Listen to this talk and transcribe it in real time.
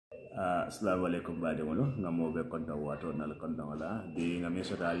Assalamualaikum badingolo ngamo be konta wato nal konta wala di ngami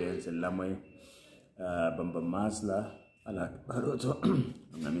sodale selamay bamba masla ala baroto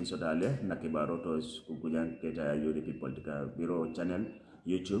ngami sodale naki baroto kugujan keta yuri people tika biro channel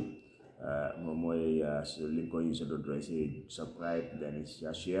YouTube momoy linko yin sodo dresi subscribe then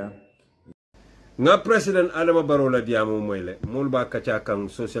share nga president Adama Barrow la diamo moyle mul ba kacha kan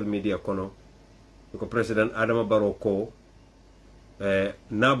social media kono ko president Adama Barrow ko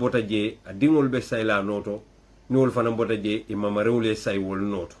na bota je a dingol be sayla noto niwol fana bota je imama rewle say wol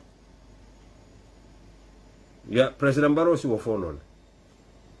noto ya president Barrow si wo fonon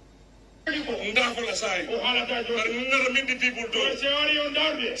ndafo la say o hala ta jo ngara mindi people do se wari on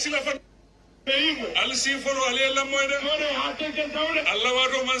darbe sila fa al siforo ale la moyde ha teken tawde allah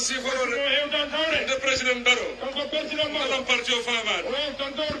wato man siforo de hewdan tawde de president Barrow ko president Barrow parti o fama o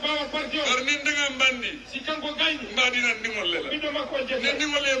tontor bawa parti o ar nindiga mbandi si kanko gayni mbadi nan dingol lela bido makko je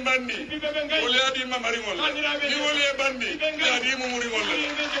dingol e mbandi bibe be gayni o le adi mamari ngol dingol e mbandi adi mo muri ngol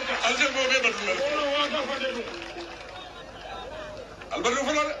al se bo be badul o wato fade dum albarno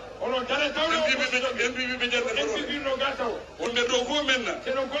folo ono dare tawde NPP be jerde NPP no gataw wonde do ko menna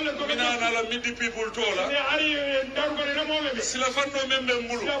seno golle ko mina ala midi people tola ne ari ndargo ne mo be sila fanno membe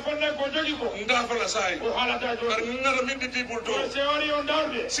mbulu sila fanno ko jogi ko ndafa la say o halata jo ar ngara midi people to se ari on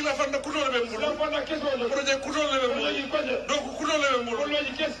darde sila fanno kutole be mbulu sila fanno keso do projet kutole be mbulu do ko kutole be mbulu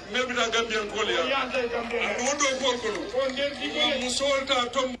loji kes melbi da gambian ko le ya do ko ko on den di ko mu solta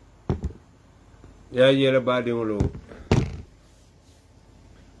tom ya yere badi ngolo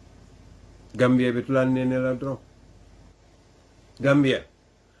Gambia betulan nene la dron Gambia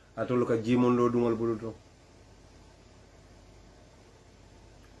atolu ka jimondo dungol bulu dron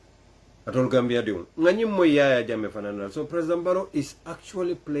atolu Gambia diun ngani moy Yahya Jammeh fanana so President Barrow is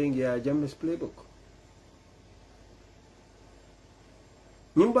actually playing Yahya Jammeh's playbook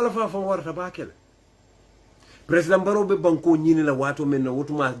nimbala fa warta bakel President Barrow be banko nyini la wato men na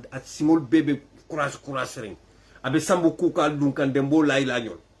wotuma at singol bebe courage ring abe sambu kukal dun kan dembo lay la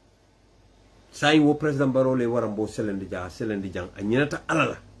ñol sai wo president Barrow le warambo selendi jang anyinata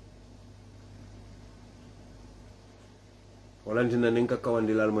alala walantina ninka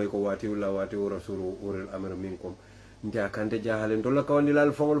kawandilal moy ko wati rasulu uril amr minkum ndia kante jahale ndola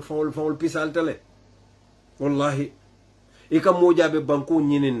kawandilal fongol pisal tele wallahi ika mojabe banko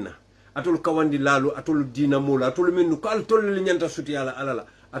nyininna atul kawandilalu atul dina mula atul minnu kal tol li nyanta suti ala alala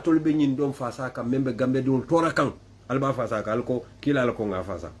atul be nyin dom fasa ka membe gambe dum tora kan alba fasa ka alko kila alko nga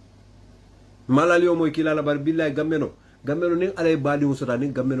fasa malal yo moy kila la bar billahi gambeno ni alay badi musota ni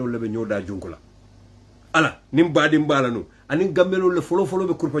gambeno lebe nyoda junkula ala nim badi mbalanu ani gambeno le folo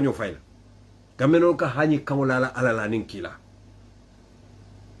be kurpa nyo fayla gambeno ka hani kamolala ala nin kila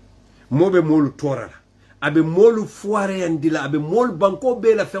mobe molu torala abe molu foire yandila abe mol banko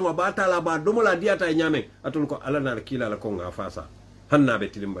be la fenwa bata la ba domola diata nyame atul ko ala na kila la ko nga fasa hanna be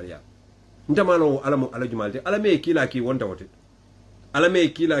tilimbaliya ntamalo ala mo ala jumalde ala me kila ki wonta wote ala me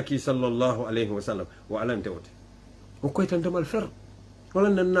kila ki sallallahu alayhi wa sallam wa ala ntewte o koy tan tamal fer wala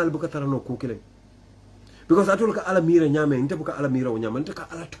nan nal buka tarano ku kile because atul ka ala mira nyame nte buka ala mira o nyama nte ka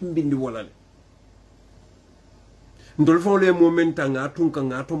ala tambindi wala le ndol fo le momenta nga tun ka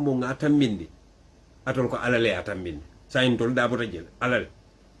nga tombo nga tambindi atul ko ala le atambindi sa ndol da bota jel ala le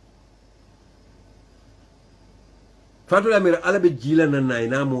fatul amira ala be jila nan nay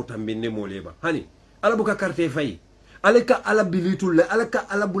na mo tambinde mo leba hani ala buka carte fay alaka ala bilitul la alaka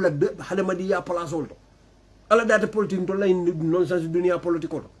ala bula hada madiya place olto ala data politique to lay nonsense dunia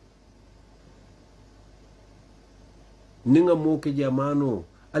politique to ninga mo ke jamano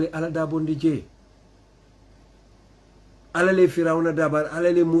ali ala da bonde je ala le firawna dabar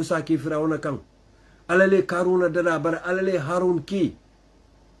ala le musa ki firawna kan ala le karuna dabar ala le harun ki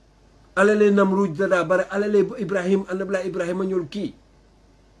ala le namruj dabar ala le ibrahim annabla ibrahim nyol ki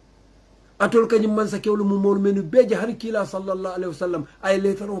atol kany man sa kewlu mu mon menu beje har kila sallallahu alaihi wasallam ay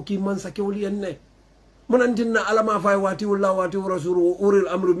letaro ki man sa kewlu yenne mon andinna alama fay wati wala wati rasulu uril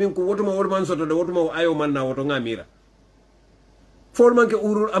amru minkum wotuma wol man soto de wotuma ayo man na woto ngamira fol man ke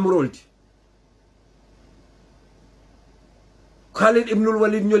urul amrolti Khalid ibn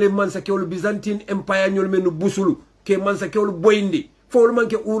al-Walid ñole man sa kewlu Byzantine empire ñol menu busulu ke man sa kewlu boyndi fol man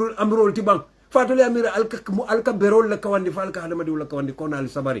ke urul amrolti bang fatole amira alka berol la kawandi falka hadama di wala kawandi konal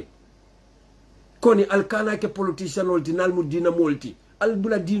sabari koni alkana ke politician olti nalmu dina molti al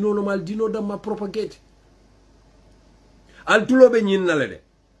bula dino no mal dino da ma propagate al tulobe nyin nale de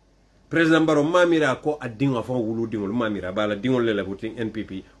president Barrow mamira ko adinga fo wulu dingol mamira bala dingol le butin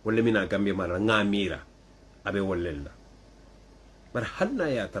NPP wala mina gambe mara ngamira abe wollella bar hanna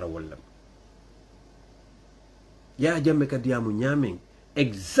ya tara wallam Yahya Jammeh ka diamu nyamen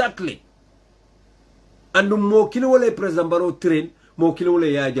exactly andu mo kile wala president Barrow train mo kile wala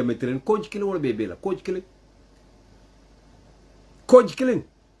Yahya Jammeh train coach kile wala bebe la coach kile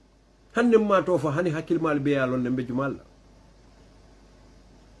hande ma to fa hani hakil mal be ya lon be jumal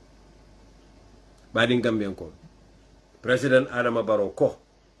badin Gambien ko president Adama Barrow ko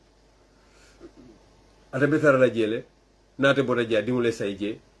ata betara la jele nate boda ja dingule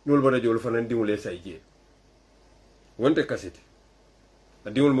sayje ñol boda jol fanan dingule sayje wonte kasiti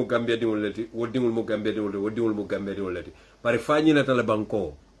dingul mu Gambia dingul lati wo dingul mu Gambia dingul wo dingul mu Gambia dingul lati bari fañi na tala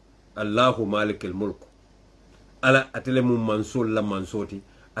banko Allahu malikul mulk ala atele mu mansol la mansoti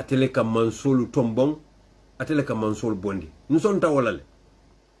atele ka mansolu tombong atele ka mansol bondi nsonta walale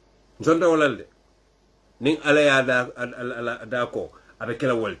ning ala ya da ko abe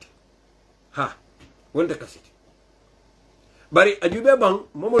kala walti ha wonde kasiti bari ajube bang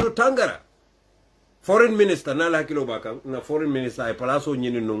Mamadou Tangara foreign minister na la kilo bakang na foreign minister ay palaso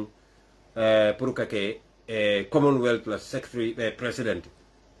nyini nung pour kake Commonwealth la secretary president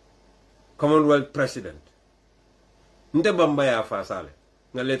Commonwealth president nte bamba ya fa sale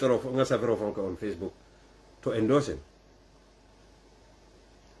nga letter of nga safero fon ko on Facebook to endorse him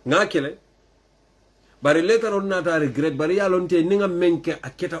nga kele bari later on nata regret bari yalonte ninga menke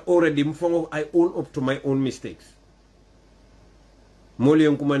aketa already mfongo I own up to my own mistakes moli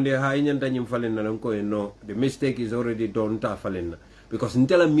en kumande ha nyanta nyim falen na ko no the mistake is already done ta falen because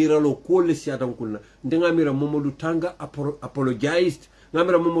ntela miralo ko le siatan kunna ndenga mira Mamadou Tanga apologized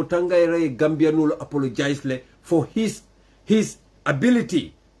ngamira Mamadou Tanga ere Gambia no apologized le for his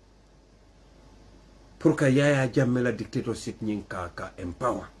ability pour ka Yahya Jammeh la dictatorship nyin ka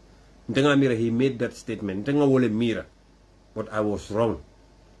empower ndenga mira he made that statement ndenga wole mira but I was wrong,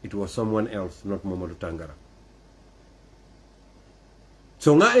 it was someone else, not Mamadou Tangara.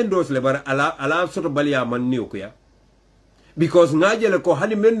 So nga endorse le bara ala soto balia man niu kuya because nga jele ko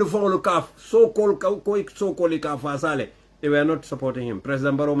hani mendu fongolo ka so called ka fasale they were not supporting him.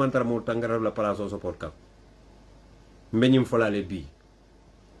 President Barrow mantara mo Tangara la palaso support ka mbenyim folale bi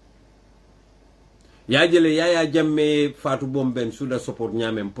ya jele Yahya Jammeh Fatou Bomben suda support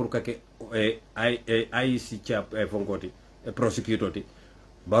nyamem pour que ay si chap fonkoti prosecutor ti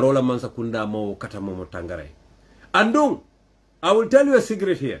Barrow la mansa kunda mo kata mo Tangara andung. I will tell you a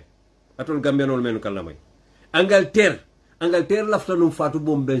secret here. Atol Gambian ol menu kalamay. Angleterre lafta num Fatou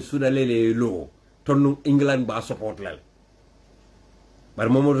Bomben suda lele lo ton England ba support lal. Bar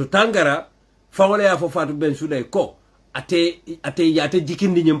Mamadou Tangara fawole ya fo Fatou Ben suda ko ate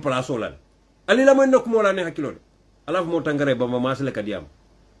jikindi nyem place lan. Ali la moy nok mo la ne hakilo. Alaf mo Tangara ba ma masle kadiyam.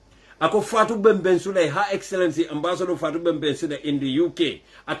 Ako Fatou Ben suda Her Excellency Ambassador Fatou Ben suda in the UK.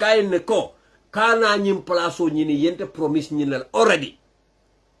 Akaye ne ko kana nyim palaso nyini yente promise nyinal already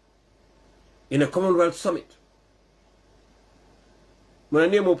in a Commonwealth summit. Muna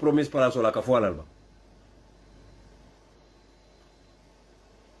nie mo promise palaso la ka foalal ba.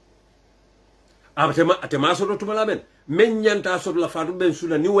 Atema so do tumala men nyanta so la Fatou Ben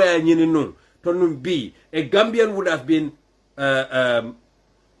suda ni waya nyini non to num bi a Gambian would have been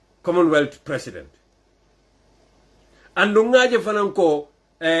Commonwealth president. And ngaje fanan ko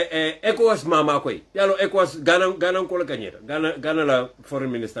ECOWAS mama koy yalo ECOWAS Ghana ko la gagnera Ghana la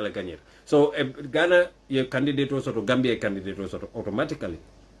foreign minister la gagnera so Ghana ye candidate to Gambia candidate to automatically.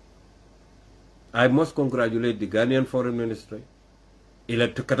 I must congratulate the Ghanaian foreign ministry ila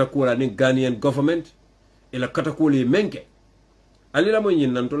katakula ni Ghanaian government ila katakuli menke alila mo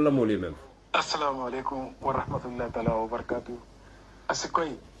nyin nan tolla mo li mem. Assalamu alaikum wa rahmatullahi ta'ala wa barakatuh.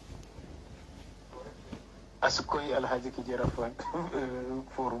 Asukoi alhaji ki jerafan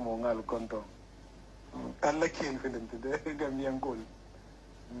for mo ngal konto alla ken felente de Gambian gol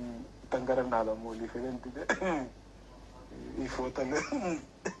Tangara nala mo li felente de il faut tane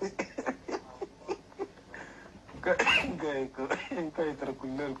gay ko kay tra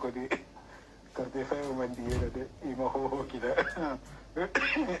kulal ko di carte fay o mandiera de ima ho kida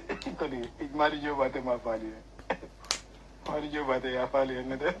ko di mari jo bate ma fali mari jo bate ya fali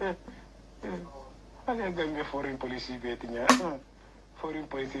ne de ale Gambia foreign policy betinya foreign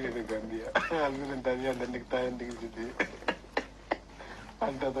policy de Gambia alun tanya dan diktayan digiti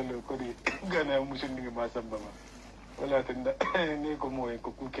anta talo ko di Gana musun ni masam bama wala tanda ni ko moy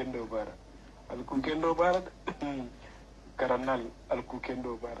ko kukendo bara al kukendo bara karanal al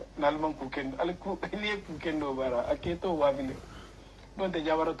kukendo bara nal man kukendo al ku ni kukendo bara aketo wabile don te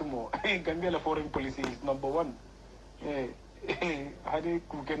jawara tumo Gambia la foreign policy is number 1 hadi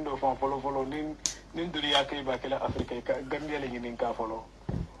kukendo fa follow nin duniya kay ba kala Afrika ka Gambia la ngin ka follow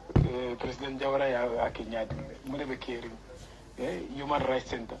president Jawara ya akinyadi mune be keri human rights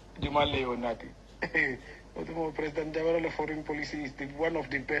center juma le yonati President Jawara foreign policy is one of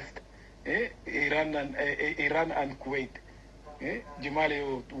the best. Iran and Kuwait.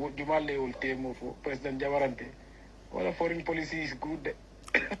 Jumale will tell for President Jawarante. Well, foreign policy is good.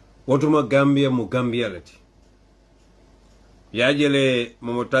 Wotuma Gambia mu Gambia lati. Yajele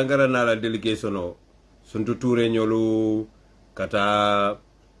Momo Tangara na la delegation o suntu Touré nyolu kata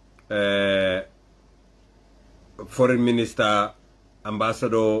foreign minister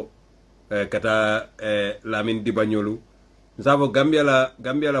ambassador kata Lamin Dibanyolu. Nzavo Gambia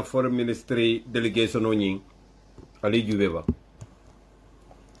la foreign ministry delegation o nying ali jubeba.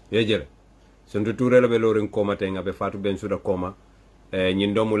 Yajele suntu Touré la be lorin koma tenga be Fatou Bensouda koma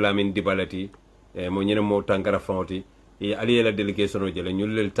ñindomu Lamin Dibalati mo ñene mo Tangara fawti e ali la delegation o jele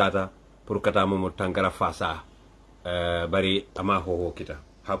ñullel tata pour kata mo Tangara fasa bari ama ho kita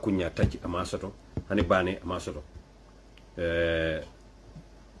hakunya taji ama soto hani bane ama soto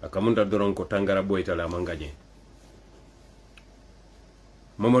akamunda doron ko Tangara boyta la mangaje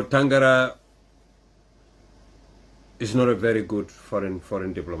Momo Tangara is not a very good foreign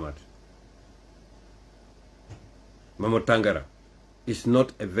diplomat. Momo Tangara is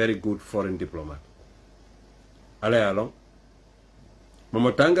not a very good foreign diplomat. Along.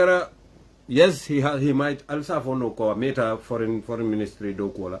 Momo Tangara, yes, he might also have no ko meta foreign ministry do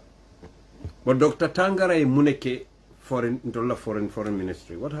kola. But Dr. Tangara is muneke foreign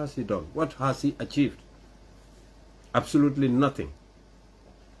ministry. What has he done? What has he achieved? Absolutely nothing.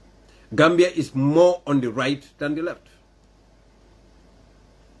 Gambia is more on the right than the left.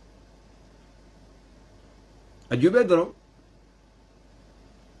 Ajubedro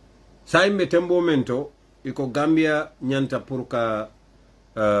Saime tembo mento iko Gambia nyanta purka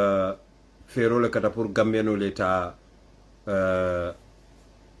ferole kata pur Gambia no leta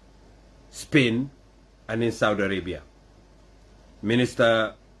Spain and in Saudi Arabia.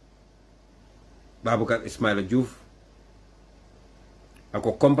 Minister Babukar Ismail Diouf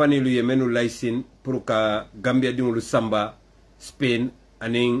ako company lu yemenu license purka Gambia di lu samba Spain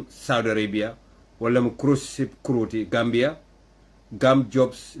and in Saudi Arabia wala mu cruise ship cruti Gambia Gam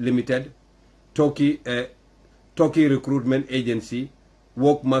Jobs Limited, Turkey Recruitment Agency,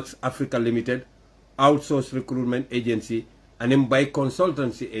 Workmax Africa Limited, Outsource Recruitment Agency, and by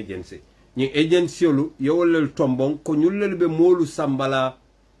Consultancy Agency. Ni agency olu yowolel tombong ko nyullel be molu sambala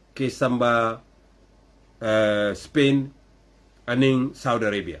ke samba Spain and Saudi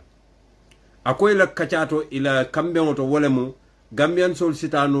Arabia. Akoy la kachato ila kambion to wolemu Gambian sol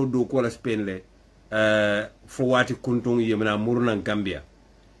sitano do ko la Spain le fo wati kuntung yemna muruna Gambia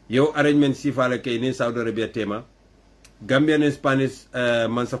yo arrangement sifala ke ni Saudi Arabia tema Gambian and Spanish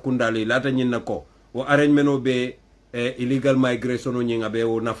mansakundali lata nyinna ko wo arrangement o be illegal migration o nyinga be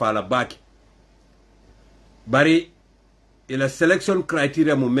o nafala baki bari ila selection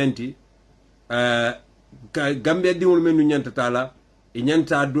criteria momenti Gambia diwol menu nyanta tala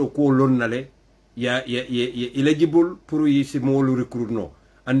nyanta do ko lonnale ya eligible pour yi si molu recruit no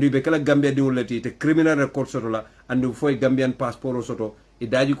andu be kala Gambia di wulati te criminal record soto la andu foy Gambian passport soto e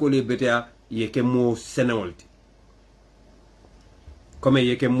daji ko le betea yeke mo senolti comme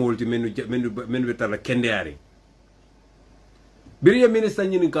yeke molti menu betala kendeari biriya minister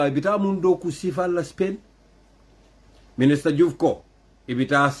nyini ka bita mun do ku sifal la Spain minister Diouf ko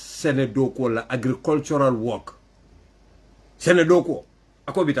ibita sene do ko la agricultural work sene do ko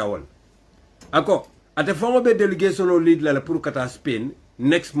ako bita won ako ate fongo be delegation o lead la pour kata Spain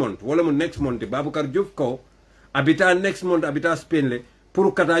next month wala mo next month Babukar Diouf ko abita next month abita Spain le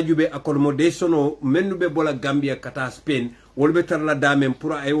pour kata jube accommodation o mennu be bola Gambia kata Spain wol be tarla damen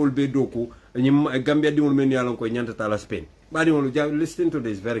pour ay wol be doku nyim Gambia di wol men yalon ko nyanta tala Spain badi wol listen to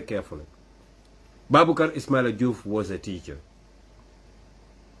this very carefully. Babukar Ismail Diouf was a teacher.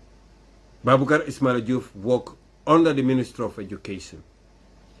 Babukar Ismail Diouf worked under the Ministry of Education.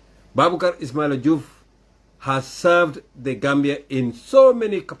 Babukar Ismail Diouf has served the Gambia in so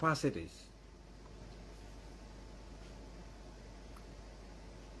many capacities.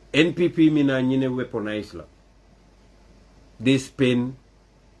 NPP mina nyine weaponize la. This Spain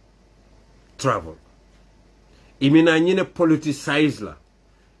travel. Imina nyine politicize la.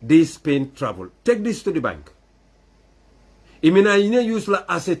 This Spain travel. Take this to the bank. Imina nyine use la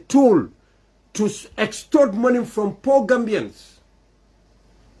as a tool to extort money from poor Gambians.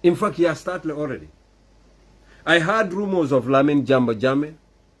 In fact, he has started already. I heard rumors of Yahya Jammeh,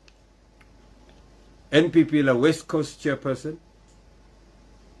 NPP, la West Coast chairperson,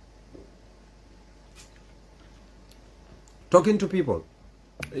 talking to people.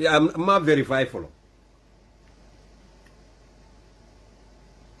 I'm not verified follow.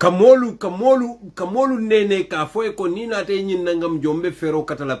 Kamolu nene ka foye ko nina te nyin nangam jombe fero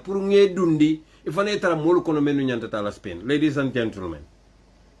katala pour nge dundi ifane tara molu kono menu nyanta tala Spain. Ladies and gentlemen,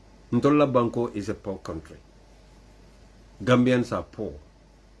 Ntola Banco is a poor country. Gambians are poor.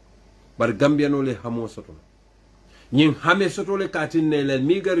 But Gambian ole hamo soto. Nyin hame soto le katin nele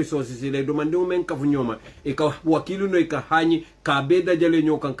miga resources ile domande umen kafu nyoma ika wakilu no ika hanyi ka beda jale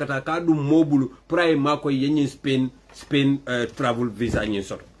nyokan kata ka du mobulu prae mako yenyin Spain travel visa nyin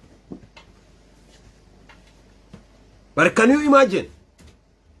soto. But can you imagine?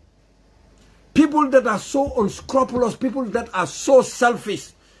 People that are so unscrupulous, people that are so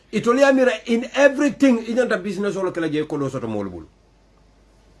selfish. It only amira in everything in the business or kala je kono soto molbul.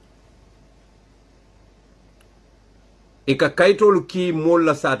 Ika kaitol ki mol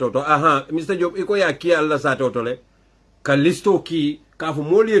la sato to aha Mr. Job iko ya ki alla sato to le ka listo ki ka fu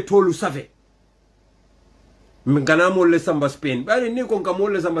mol ye tolu save. Mgana mol le samba Spain. Bari ni kon ka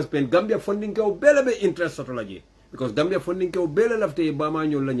mol le samba Spain Gambia funding ke o bele be interest soto la je. Because Gambia funding ke o bele lafte bama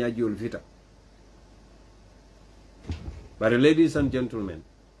nyol la nyaaji ol vita. But ladies and gentlemen,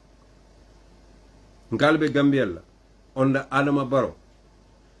 Ngalbe Gambiella, under Adama Barrow,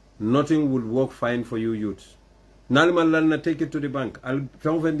 nothing will work fine for you youths. Nalman Lana take it to the bank. I'll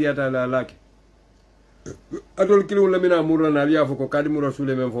found the Atala Laki. Adol Kilu Lamina Muran Alia for Kadimura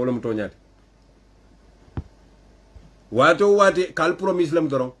Suleman for Tonyat. Wati Kalpro Mislam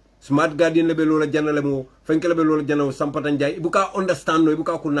Doro, Smart Guardian Lebelola Janalemo, Fenkelabelo Jano, Sampatanjai, Ibuka understand no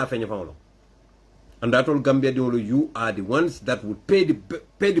Ibuka could not follow. And that all Gambia, you are the ones that would pay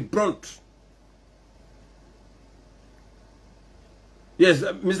the brunt. Yes,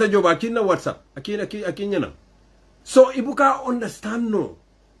 Mr. Job, Akina WhatsApp. Akina. So Ibuka understand no.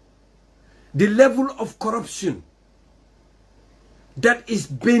 The level of corruption that is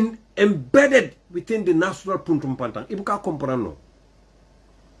being embedded within the national Puntum Pantang. Ibuka comprend no.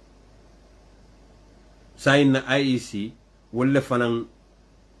 Sign na IEC wolle fanang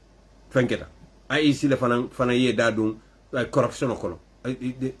Fenketa. IEC le fanang ye dadung corruption okono.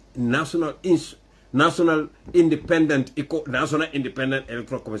 National Independent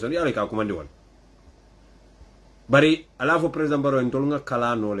Electoral Commission. Yale ka command one. Bari alafo President Barrow intolunga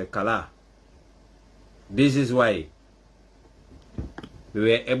kala no le kala. This is why we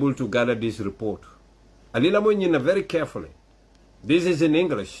were able to gather this report. Alila mo nyina very carefully. This is in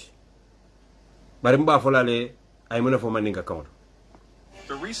English. Bari mba folale ay muna fo maninga account.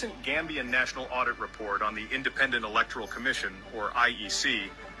 The recent Gambian National Audit Report on the Independent Electoral Commission, or IEC,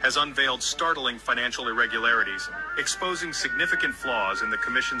 has unveiled startling financial irregularities, exposing significant flaws in the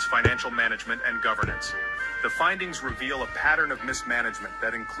Commission's financial management and governance. The findings reveal a pattern of mismanagement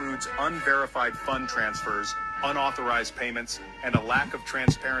that includes unverified fund transfers, unauthorized payments, and a lack of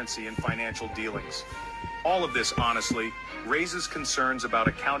transparency in financial dealings. All of this, honestly, raises concerns about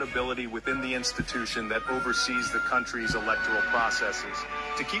accountability within the institution that oversees the country's electoral processes.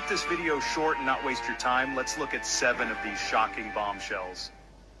 To keep this video short and not waste your time, let's look at 7 of these shocking bombshells.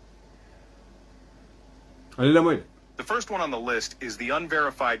 The first one on the list is the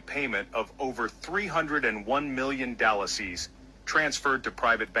unverified payment of over $301 million transferred to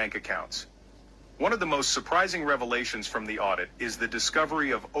private bank accounts. One of the most surprising revelations from the audit is the discovery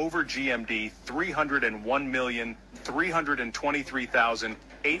of over GMD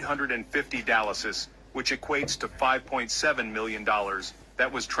 $301,323,850, which equates to $5.7 million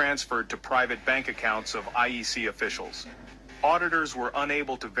that was transferred to private bank accounts of IEC officials. Auditors were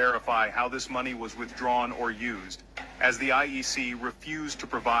unable to verify how this money was withdrawn or used, as the IEC refused to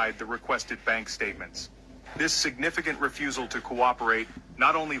provide the requested bank statements. This significant refusal to cooperate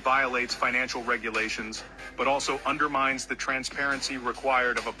not only violates financial regulations, but also undermines the transparency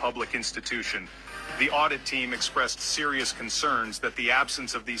required of a public institution. The audit team expressed serious concerns that the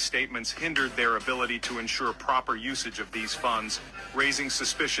absence of these statements hindered their ability to ensure proper usage of these funds, raising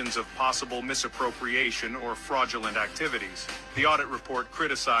suspicions of possible misappropriation or fraudulent activities. The audit report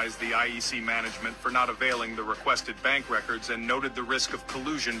criticized the IEC management for not availing the requested bank records and noted the risk of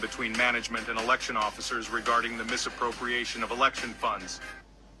collusion between management and election officers regarding the misappropriation of election funds.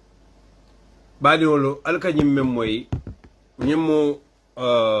 Badiolo alka nyimme moy nyimmo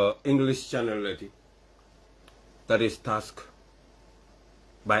English channel lati. That is tasked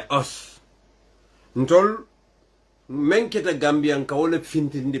by us. Ntol menketa Gambian ka wole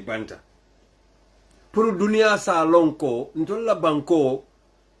fintindi banta. Puru dunia sa lonko ntol la banko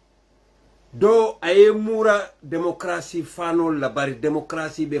do ayemura demokrasi fano la bari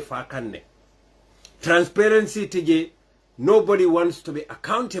demokrasi be fakane. Transparency tije, nobody wants to be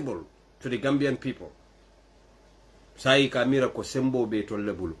accountable to the Gambian people. Sai kamira ko sembo be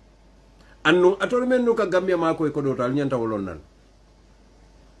tolle bulu. Annu atol men no ka Gambia mako e ko do tal nyanta wolon nan.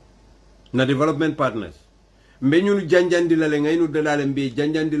 Na development partners. mbe ñunu janjandi la le ngaynu dalale mbe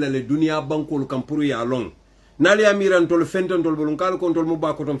janjandi la le dunia bankol kam pour ya long nali amiran tol fenton tol bolun kal kontol mu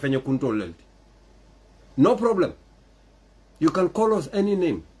ba ko ton feña kuntol lelti no problem you can call us any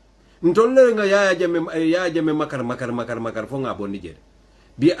name ntolle nga Yahya Jammeh makar fo nga bonni jere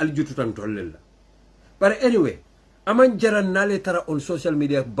bi aljutu tan tollel la but anyway aman jaran nale tara on social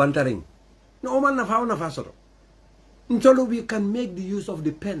media bantaring no man na fa soto ntolo we can make the use of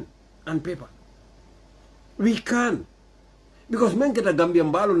the pen and paper we can because men keta Gambia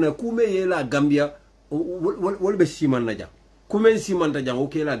mbalo na kume yela Gambia wolbe siman na jang kume siman ta jang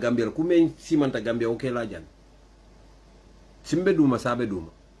okay la Gambia kume siman ta Gambia okay la jang simbe duma sabe duma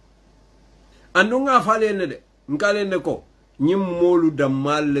ando nga fale ne de ngale ne ko nyim molu da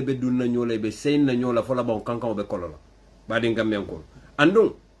malle be dunna nyola be sein na nyola fola bon kankan be kolola badi Gambia ko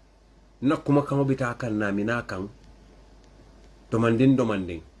ando nakuma kan bita kan na mina kan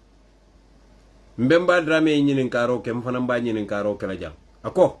domanding mbemba drame nyinin karo ke mfana mba nyinin karo ke la jam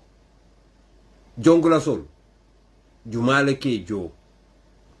ako jongula sol jumale ke jo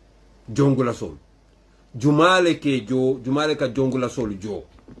jongula sol jumale ke jo jumale ka jongula sol jo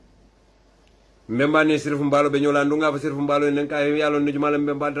mbemba ne sirfu mbalo be nyola ndunga fa sirfu mbalo nen ka yalo ne jumale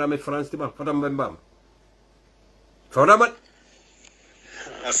mbemba drame France tiba fatam mbemba fawdamat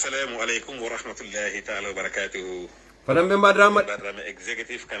assalamu alaikum wa rahmatullahi ta'ala wa barakatuh fadam be madrama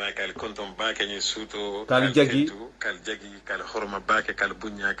executive kana kal kontom baake ni suto kal jagi kal horma baake kal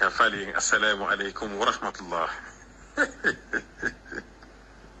bunya ka fali assalamu alaikum wa rahmatullah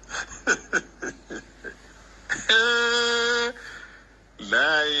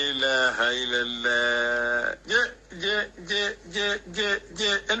la ilaha illallah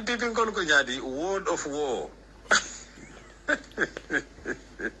je NPP kon ko jadi word of war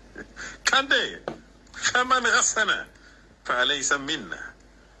kande فمن غسنا فليس منا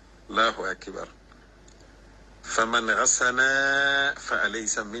الله أكبر فمن غسنا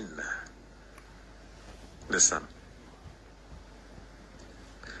فليس منا لسان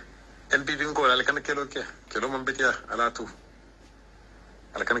NPP نقول على كنا كيلو من بيتيا على تو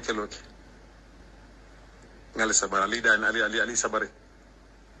على كنا كيلوكي على سبارة علي دان علي سبارة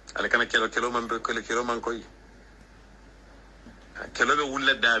على كنا كيلو من كوي كيلو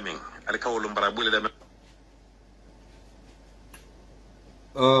بقول دامين على كولو برابول دامين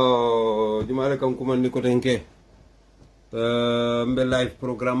jumale kan kuma ni ko tenke mbe live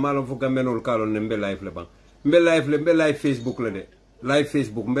programme malo fo gamenol kalon ne mbe live le ban mbe live Facebook le de live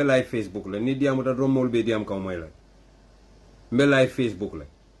Facebook mbe live Facebook le ni diamu da romol be diam ka moy la mbe live Facebook le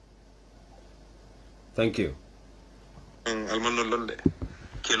thank you almanol londe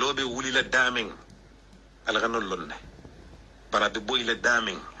kelobe wuli la daming alganol londe barade boy la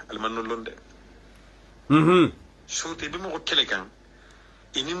daming almanol londe shoti bi mo ko kele kan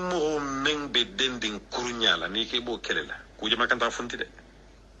ini mo men be dending kurunyala ni ke bo kelela ku jama kan ta funti de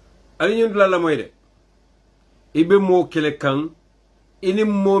ali ñun la moy de ibe mo kele kan ini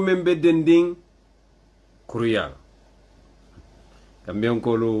mo men be dending kuruyala kambion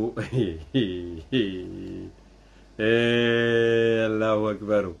ko lu Allahu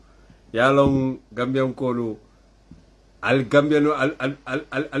akbar ya long gambion ko lu al gambiano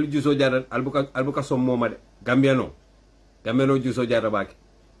al juso jara albuka som moma de gambiano juso jara baki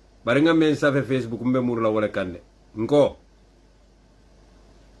bari nga men safe Facebook mbe mur la wala kande nko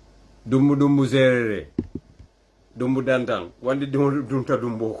dumbu serere dumbu dantan wandi dumta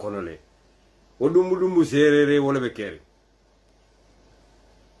dumbu konole o dumbu serere wala be kere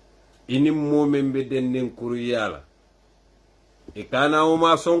ini momen be denden kuru yala e kana o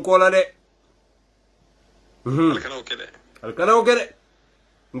ma sonko la de alkana o kede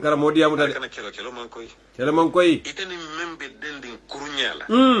ngara modi amuta de kelo man koy itani membe dending kurunyala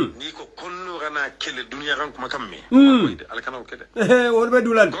ni ko konno gana kele dunya kan kuma kamme alkana o kede wolbe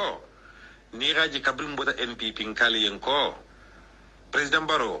dulan ni raji kabrim bota NPP nkali yen ko president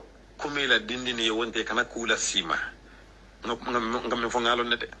Barrow kumela dindini wonte kana kula sima ngam fo ngalo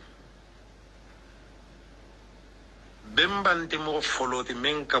nete bembante mo foloti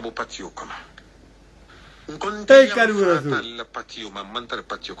men kabo patio kono nkonte la patio ma mantar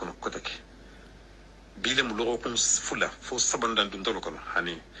patio kono kotake bile mu logo kun fula fo sabandan dum tolo kono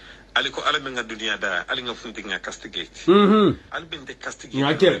hani aliko ala men dunia da ali nga funti nga castigate al bente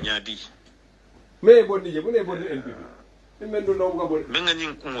castigate nyaadi me bonni je bone bonni NPP men do law ngabol men nga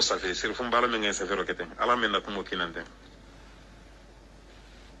nyin kumo safe sir fu mbalo men nga safe rokete ala men na kumo kinante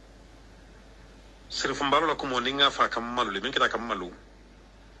sir fu mbalo la kumo ninga fa kamalu le men kita kamalu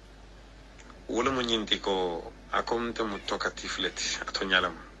wala mo nyinti ko akomte mu tokatifleti ato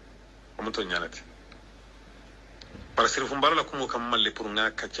nyalam o mo to nyalati para sir fu mbalo la kumo kamalle pour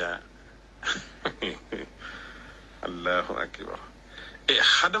nga kacha Allahu akbar. E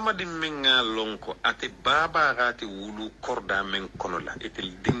hadama di menga lonko ate baba gati wulu korda men konola etel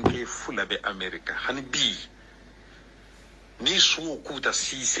dinge fulabe America hani bi ni su kuta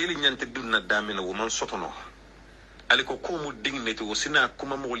si seli nyante dunna damina wo man sotono aliko ko mu dignete wo sina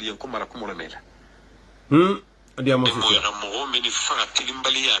kuma mo liyen ko mara ko mo mela adi amo mo mo meni fara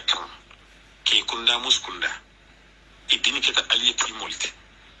tilimbali yakam ke kunda muskunda idini keta aliyeti molti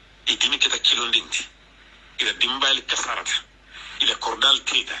idini keta kilondinti ila dimbali kasarata ila kordal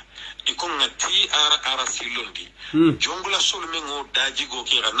teta ikon ngati ara silondi jongula sol mengo daji go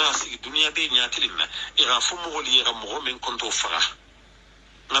ki rana si dunia be nyatilina ira fumo woli ira mo men konto fara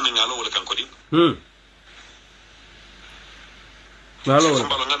ngame ngalo wala kan kodi ngalo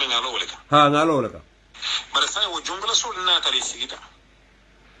wala ngame ngalo wala ha ngalo wala bara sai wo jongula sol na tari sigita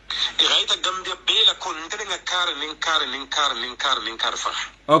iraita gambia bela kon ndere nga kar fara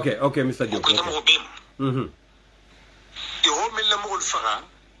okay Mr. Joe ko tamo bem يهو من لما قول فغا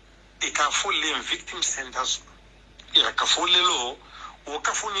يكافو لين victim centers يكافو للو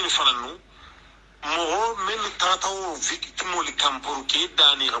وكافو نين فنانو مو من تاتاو victim ولي كامبورو كي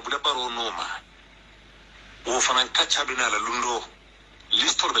داني غبلا بارو نوما وفنان كاتشا بنا للندو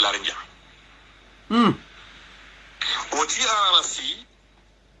ليستور بلارنجا وتي آرسي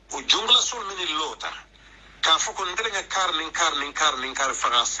وجونغلا سول من اللوتا كافو كندرنga كار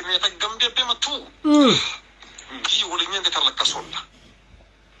فغا سيني غامبيا بما تو bi wala ñande tar la kasola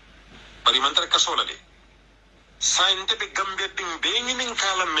bari man tar kasola de sainte be gambia ding be ñi nin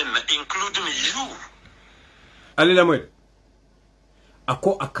kala menna including you ali la moy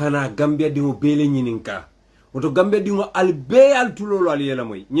ako akana gambia dingo bele ñi nin ka woto gambia dingo al be al tulolo ali la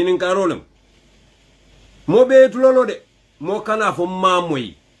moy ñi nin ka rolem mo be tulolo de mo kana fo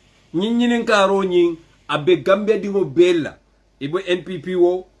mamoy ñi nin ka ro ñi abe gambia dingo bela ibo NPP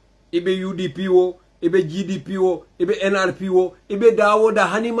wo ibe UDP wo ibe GDP wo ibe NRP wo ibe dawo da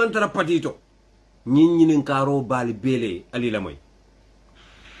hani mantara patito ñin karo bali bele ali la moy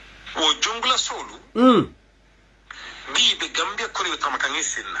o jungla solu bi be gambia ko re tamaka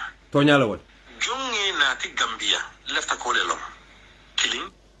ngisinna to nyala won jonge naati gambia lefta ko le lom killing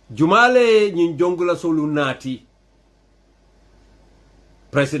jumale ñin jongla solu naati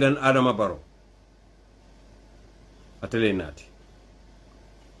President Adama Barrow atele naati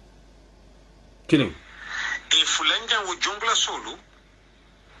killing e fulanja wo jongla solu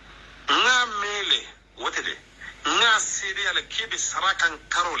nga mele wotede nga sidi ala kibi sarakan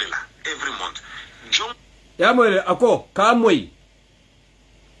karolela every month ya moyle ako ka moy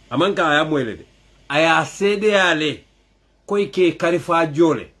amanka ya moyle de aya sede ale koy ke karifa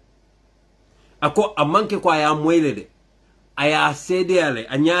jole ako amanke ko aya moyle de aya sede ale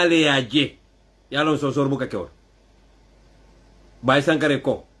anyale ya je yalon so sorbu ka kewor bay sankare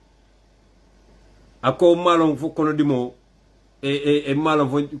ko ako malon fo kono dimo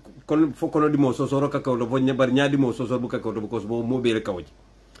malon fo kono dimo so soro ka ko do vonya bar nya dimo so sorbu ka ko do ko so mo bele kawji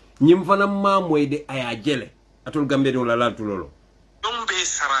ñim fana ma moy de aya jele atul gambe do la lantu lolo dombe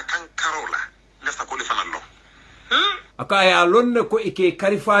sarakan karola lefta ko li fana lo aka ya lonne ko ike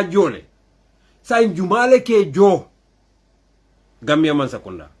karifa jole sa njumale ke jo gambe man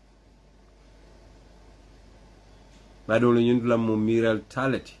sakunda ba do lo ñindula mo miral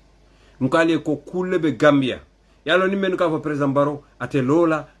talati mukale ko kulle be gambia yalo ni men ka fa president Barrow ate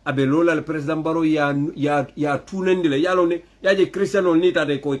lola abe lola le president Barrow ya tunendi le yalo ne yaje cristiano ni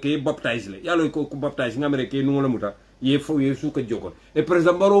tade ko ke baptize le yalo ko baptize ngamere ke nungola muta ye fo ye suka jokon e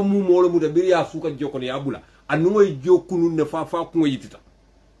president Barrow mu mo muta bir ya suka jokon ya bula anungoy jokunu ne fa ko yitita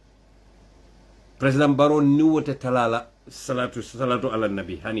president Barrow ni wote talala salatu ala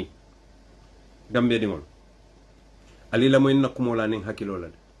nabi hani gambe dingol ali la moy nakumola ning hakilola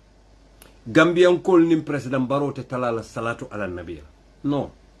Gambian kol nim president Barrow te talala salatu ala nabi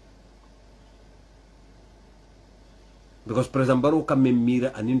no because president Barrow kam mira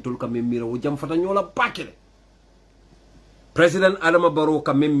anintol kam mira wo jam fata nyola pakele president Adama Barrow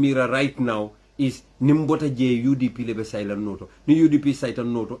kam mira right now is nimbota je UDP lebe silent noto ni UDP silent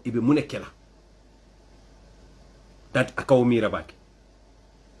noto ibe munekela that akaw mira baki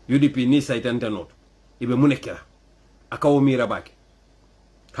UDP ni silent noto ibe munekela akaw mira baki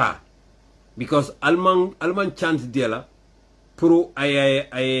ha because alman chance diala pro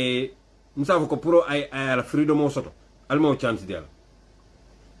ay msafo ko pro ay la freedom o soto alman chance diala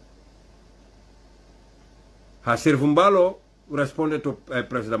ha servumbalo responde to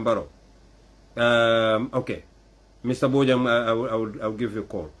President Barrow okay Mr. Bojang I'll give you a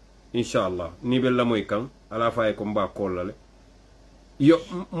call inshallah ni bella moy kan ala fay ko mba call la yo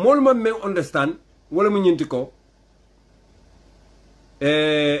mol ma me understand wala mu ñinti ko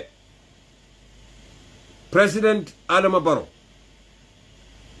President Adama Barrow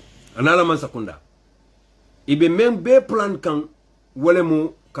anala man sakunda ibe men be plan kan wala mu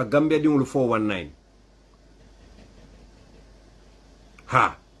ka Gambia dingul 419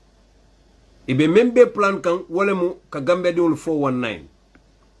 ha ibe men be plan kan wala mu ka Gambia dingul 419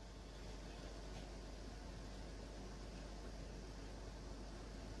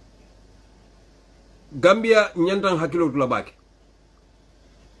 Gambia nyantan hakilo tula bake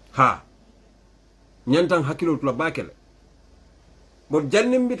ha nyantan hakilo tula bake le bo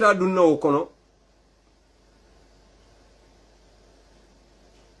jannim bita dunna o kono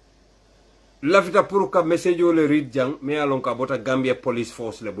lafita pour ka message o le read jang me alon ka bota Gambia Police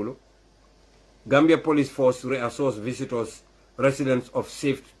Force le bulu Gambia Police Force reassures visitors residents of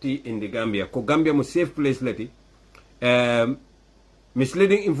safety in the Gambia ko Gambia mo safe place leti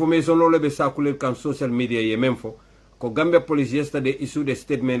misleading information all be circulated on social media ye memfo ko Gambia Police yesterday issued a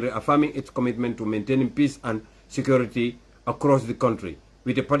statement affirming its commitment to maintaining peace and security across the country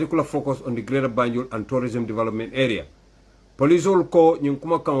with a particular focus on the Greater Banjul and tourism development area. Police all ko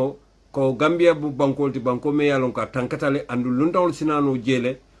nyunkuma ko Gambia bu bankol ti banko me yalon ka tankatale andu lundawol sinano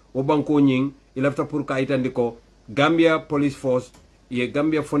jele o banko nying ilafta pour ka itandi ko Gambia Police Force ye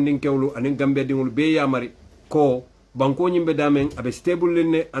Gambia funding kewlu anin Gambia dingul be yamari ko banko nyimbe damen abe stable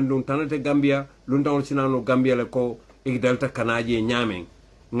lenne andun tanate Gambia lundawol sinano Gambia le ko igdalta kanaje nyamen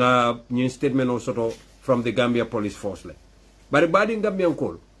nga nyin statement o soto from the Gambia Police Force le bari badi Gambian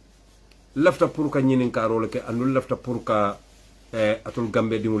ko lafta pour ka nyinin ka role ke andul lafta pour ka atul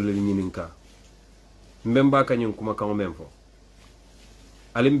Gambia dingul le nyinin ka mbemba ka nyin kuma kan memfo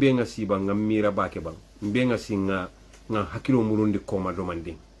alim be nga siba nga mira bake bang mbe nga singa nga hakilo murundi koma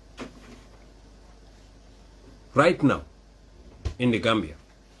domanding. Right now, in the Gambia,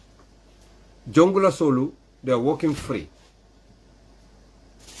 Jongula Solu, they are working free.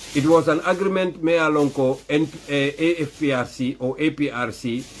 It was an agreement made along AFPRC or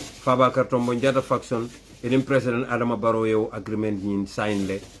APRC, Fabakar Tombonjata faction, in President Adama Barrow agreement in signed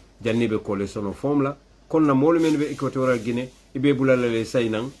le, Janibe Kole sono formula, kon na molumen be Equatorial Guinea, ibe bulala le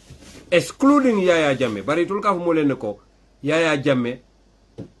sainang, excluding Yahya Jammeh. Bari tulka humole ko Yahya Jammeh,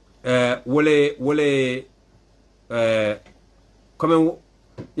 wole comme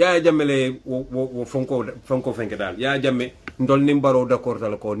Yahya Jammeh le wo fonko fenke dal Yahya Jammeh ndol nim Barrow d'accord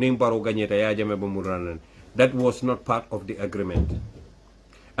tal ko nim Barrow gagneta Yahya Jammeh ba muranan. That was not part of the agreement.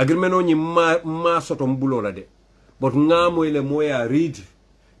 Agreement oni ma soto mbulo la de, but ngamo ile moya read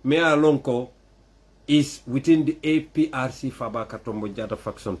me alonko is within the APRC Fabaka Tombo Jata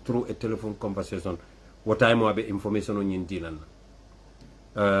faction through a telephone conversation what time wabe information on yin dilan.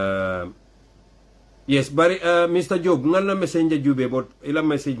 Yes, but Mr. Job, ngana messenger jube, but ila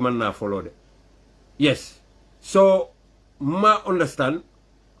message man na follow de. Yes. So ma understand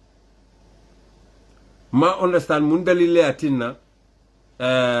mundali le atina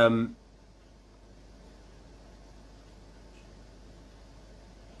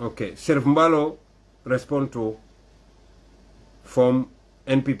okay, Serf Mbalo respond to from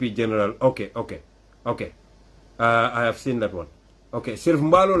NPP General. Okay. I have seen that one. Okay, Serf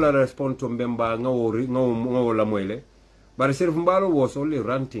Mbalo la respond to Mbemba ngawo la mwele. But Serf Mbalo was only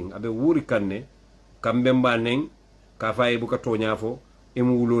ranting abe wuri kanne kambemba neng kafaye buka tonyafo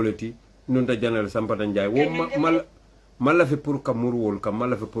imu uloleti nunta General Sampata Njai wo mala fi pour ka murwol ka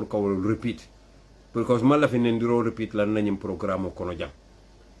mala fi pour ka wol repeat because mala fi nendiro repeat la nanyim programme kono jam.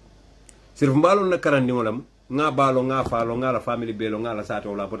 Serf Mbalo na karandi ngolam nga balo nga falo nga la family belo nga la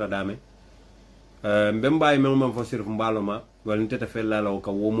sato la pota dame mbemba me mom fo Serf Mbalo ma wal nteta fella la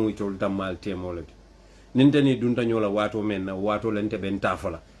ka wo mu itol damal temolati nintani dunta nyola wato men na wato lente ben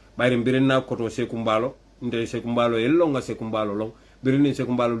tafola bayre mbirina koto Seku Mbalo nde Seku Mbalo ello nga Seku Mbalo long birini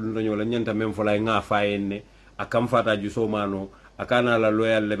Seku Mbalo dunta nyola nyanta mem fo lay nga fayenne akam fata ju somano akana la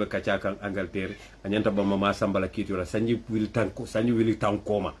loyal lebe kachaka Angleterre anyanta ba mama sambala kitula sanji wil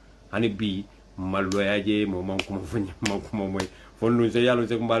tankoma hani bi maloyaje mo manko mo fanya manko mo moy fonnu se yalo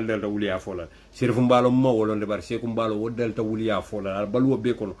Seku Mbalo delta wuliya fola Serf Mbalo mo wolonde bar Seku Mbalo wo delta wuliya fola balwo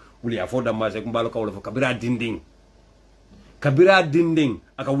be kono wuliya fo da ma Seku Mbalo kawlo fo kabira dinding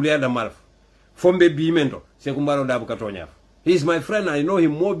aka wuliya da malf fombe bi mendo Seku Mbalo da buka tonya. He is my friend, I know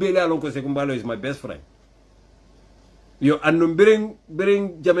him more bele alonko. Seku Mbalo is my best friend. Yo andum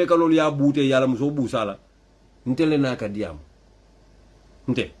bering Jamaica lol ya bute yala muso busala ntele naka diam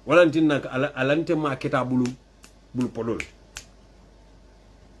nte wala ntinna alante ma keta bulu podol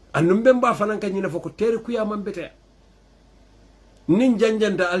andum bemba fananka nyina foko tere kuya mambete nin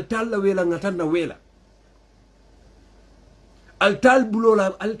janjanda altal la wela ngatanna wela altal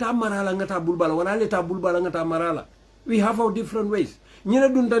bulola alta marala ngata bulbala wala leta bulbala ngata marala. We have our different ways.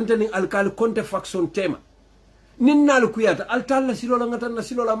 Nyina dun dantani alkal konte faction tema nin nalu kuyata altalla silola ngatanna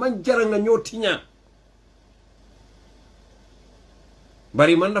silola man jaranga nyotinya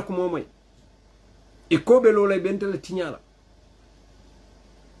bari man na kumo moy ikobe lola bentele tinyala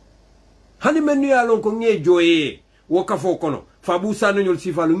hani menu ya lon ko nge joye wo kafo kono fabu sanu nyol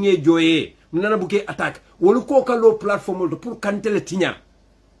sifalu nge joye nana buke attaque wolu ko kalo platform to pour kantele tinya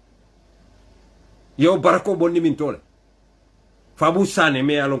yo barako bonni min tole fabu sane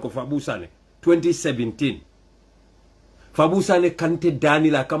me alon ko fabu sane 2017 fabu sane kante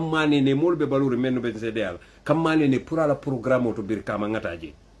danila kamane ne molbe balure menno be cdl kamane ne pour ala programme to bir kama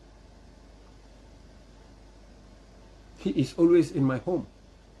ngataje he is always in my home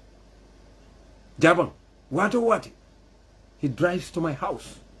Jabang what he drives to my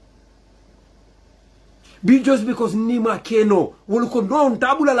house be just because nima keno wol ko non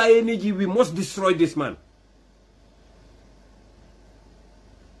tabula la energy we must destroy this man.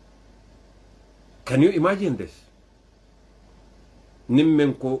 Can you imagine this?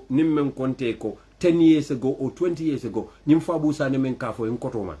 Nimmen konte ko 10 years ago or 20 years ago nim fabu sa ne men kafo en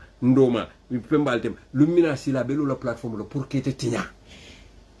kotoma ndoma mi pembaltem lumina sila belo la platform lo pour kete tinya.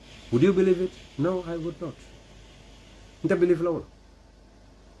 Would you believe it? No, I would not. Nta believe law.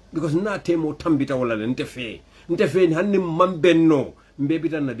 Because na temo tambita wala nte fe hanni mambenno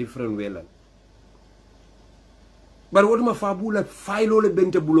mbebita na different way lan. But what ma fabula file ole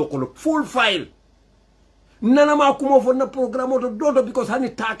bente bulokolo full file. Nana ma kumo fo na programme to dodo because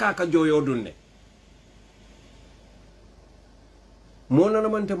hani taka ka joyo dunne. Mo nana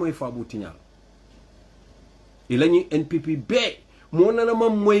mante moy fabu tinyal. Ilani NPP be mo nana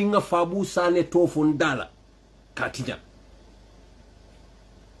mam moy nga fabu sane tofu ndala katinya.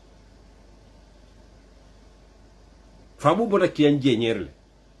 Fabu bota kianje nyerle.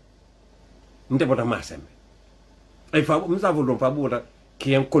 Nte bota masembe. Ay fabu msavo don fabu bota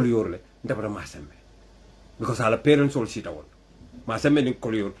kian koliorle nte bota masembe. Because our parents all sit down. Masembe ni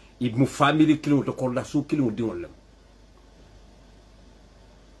kolior I mu family kilo to kolla su kilo di wala.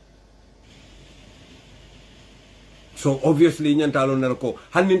 So obviously nyantalo nako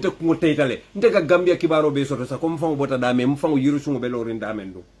haninte ko teytale ndega Gambia kibaro be soto sa comme fango bota dame mfango yirusu be lorin dame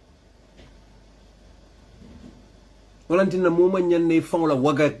ndo. Walantina moma nyanne fango la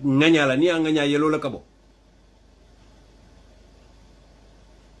waga nganyala ni nganya yelo la kabo.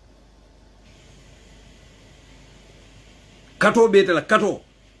 Kato betela kato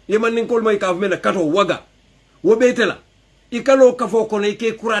yeman nin kol may kaf mena kato waga wo betela ikalo kafo kono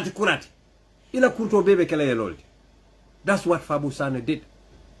ike kurati ila kurto bebe kala yeloldi. That's what Fabu Sane did.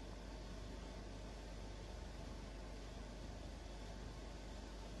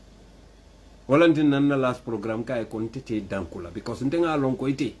 Walantin nanna last program ka e kon tete dankula because ndenga lon ko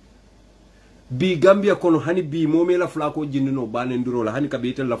ite bi Gambia kono hani bi momi la flako jinnino bane nduro la hani ka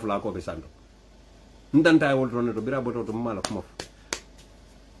betel la flako be sando ndanta wol ronne to bira boto to mala kuma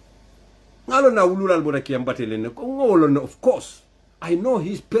ngalo na wululal boda ki ambatele ne ko ngolo of course I know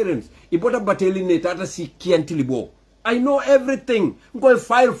his parents ibota bateli ne tata si kiantili bo I know everything ngo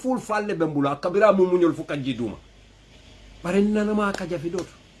file full file bembula kabira mu munyol fuka jiduma bare nana ma ka jafi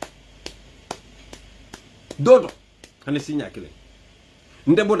dodo hane sinya kile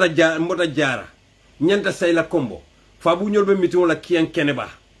nde bota jara nyanta sayla kombo Fabu nyolbe mitin la kian keneba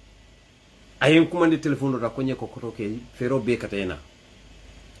ayen commande telephone da konye ko kotoke fero be katena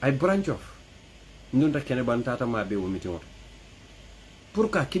I branch off ndonta keneba ntata ma be wo mitin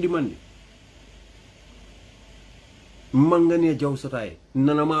pourquoi kidimandi mangani jaw sotaay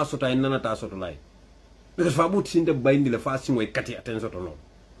nana ma sotaay nana ta sotolay because Fabu sinde bayndi le fa singoy kati aten soto non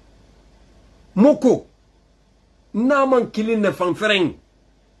moko naman kilin ne fan fereng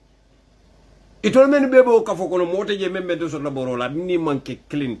itol men bebo ka fokono mote je membe do sotla borola ni manke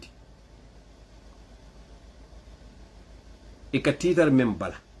clinti ikatitar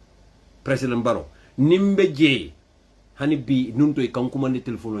membala president Barrow nimbe je hani bi nunto e kan commande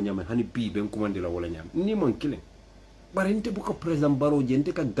telephone nyama hani bi ben commande la wala nyam ni man kilin barente bu ko president Barrow je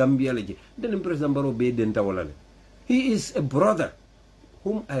nte ka Gambia la je den president Barrow be den ta wala le he is a brother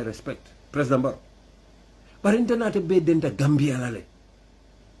whom I respect president Barrow barente na te be den ta Gambia la le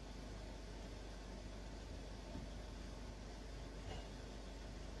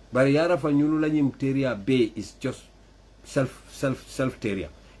bari yara fa ñulu la ñim teria be is just self teria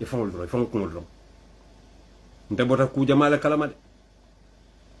e fangol dro e fangol ko dro nte bota ku jamale kalama de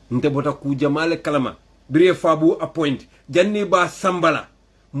nte bota ku jamale kalama bire Fabu appoint janni ba sambala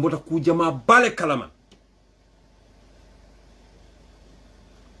mbota ku jama bale kalama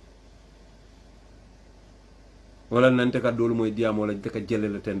wala nante ka dolu moy diamo la ka jelle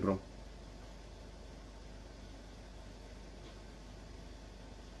le tendron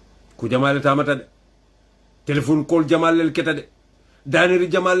ku jamale tamata de téléphone call jamalel keta de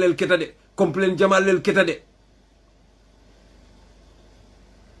daneri jamalel keta de complain jamalel keta de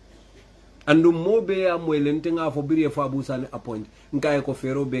andu mobe ya moylen te nga fo biri fa bu sane appoint nkaay ko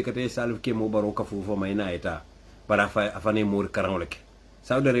fero be kete salif ke mo baro ka fu fo may na eta bara fa afane mor karanoleke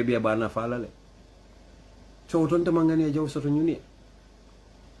Saudi Arabia bana falale so ton te mangane jaw soto ñuni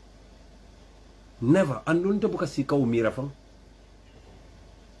never andun te buka si kaw mira fam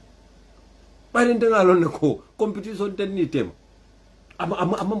bari nga lon ko competition ten ni tem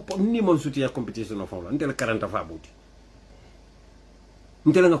am ni mon soutien competition no fam la ntel 40 fa buti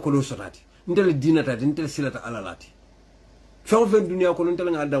ntel nga ko lo sotati ntel dinata ntel silata alalati faw fen dunia ko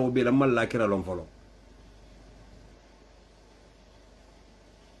ntel nga dawo be la mal la kira lon folo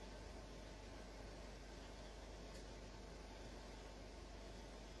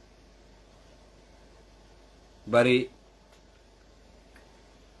bari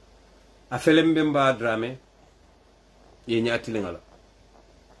a felem bemba drame ye nyati ngala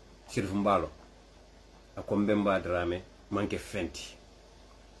sirfu mbalo ako mbemba drame manke fenti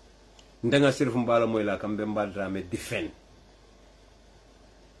ndanga sirfu mbalo moy la kam bemba drame defend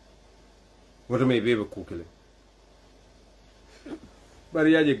woto me bebe kukile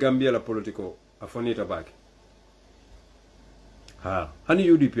bari yaje Gambia la politiko afonita baki ha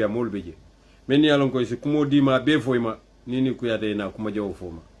hani UDP amol beje men yalon ko si kumo dima be foyma nini kuyate na kuma jaw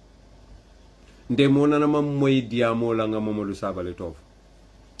foma nde monana mam moy diamo la nga Mamadou Sabale tof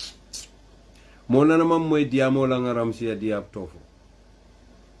monana mam moy diamo la nga Ramsia Diab tof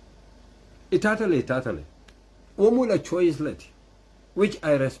itatale omo la choice let which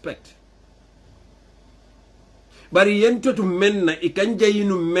I respect bari yentotu menna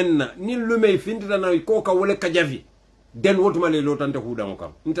ikanjayinu menna ni lumay findita na ko ka wala kajavi den wotuma le lotante huda mo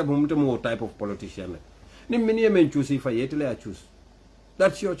kam nta mo type of politician ni meni men choose fa yetle a choose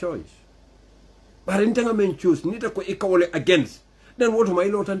that's your choice but nta men choose nita ko ikawole against then wotuma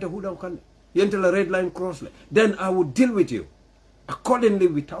lotante huda kan yentle red line cross then I would deal with you accordingly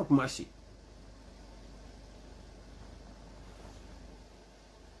without mercy.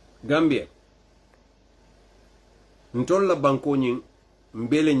 Gambia ntolla banko nyin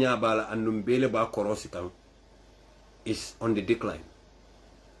mbele nyabala andu mbele ba korosi kan is on the decline.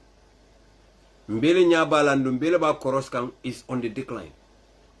 Mbele nyabala andu mbele ba korosi kan is on the decline.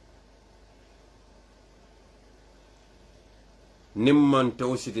 Nimman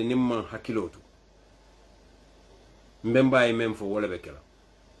tawsiti nimman hakilotu mbemba e mem fo wala bekela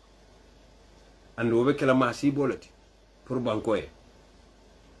andu wobekela ma si bolati pour banko e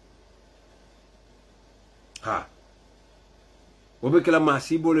ha wobekela ma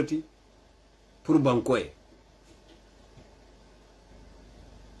si bolati pour banko e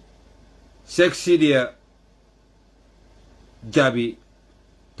sexidia jabi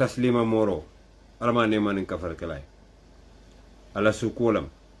taslima moro alama ne manin kafar kelay ala sukulam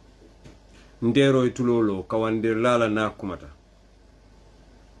ndero itulolo kawandir lala na kumata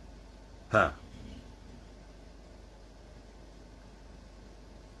ha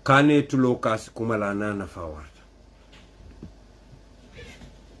kane tulo kas kumala na nafawarta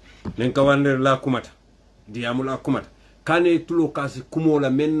nen kawandir la kumata diamul akumata kane tulo kas kumola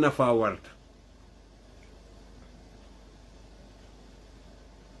men nafawarta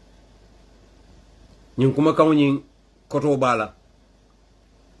nyin kuma kawnyin koto bala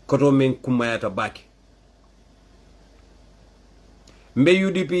koto men kumayata baki mbe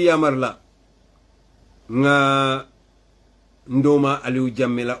UDP yamarla nga ndoma Aliou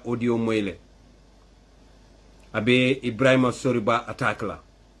Jammeh la audio moyle abe Ibrahima Soriba attaque la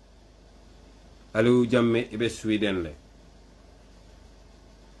Aliou Jammeh ibe Sweden le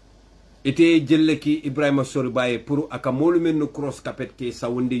ite jelle ki Ibrahima Soriba e pour aka molu men no cross capet ke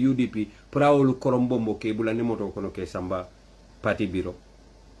sawunde UDP pour awolu korombombo ke bulani moto kono ke samba parti biro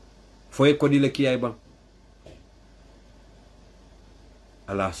foye kodi le kiyay ban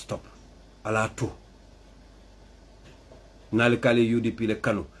ala stop ala to nal kale UDP le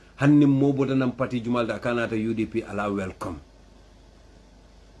kanu hanni mobo danam parti jumalda kanata UDP ala welcome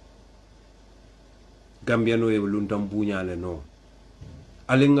Gambiano e luntam buñale no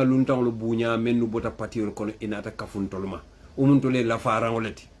alenga luntam lo buña mennu bota parti kono inata kafuntolma umuntole la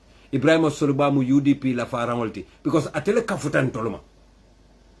farangoleti Ibrahima Soriba mu UDP la farangolti because atele kafutantolma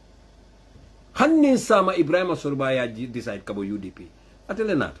hannin sama Ibrahima Soriba ya decide kabo UDP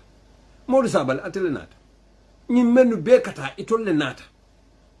atele nata Modou Sabal atele nata ñi mennu bekata itolle nata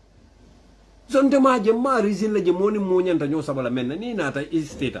zonde maje ma rizin la je moni moñanta ño sabala menna ni nata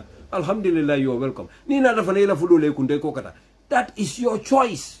isteta alhamdulillah you are welcome ni nata fana ila fudo le kunde ko kata that is your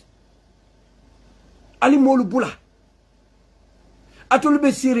choice ali molu bula atol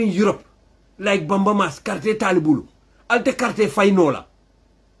be sirin Europe like Bamba Mas carte talibulu alte carte fay nola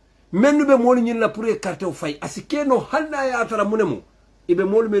mennu be molu nyin la pour e carte o fay asike no halna ya tara munemu ibe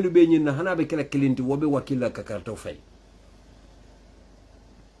molu menu be nyin na hana be kala kilinti wobe wakila ka carte o fay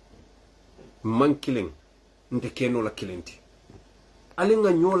man killing nte keno la kilinti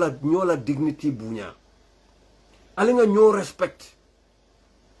alinga nyola dignity bunya alinga nyo respect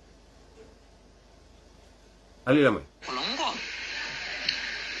alila may kolongo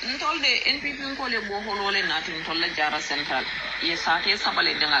ntolde NPP ko le bo holole nati ntolla jara central ye sate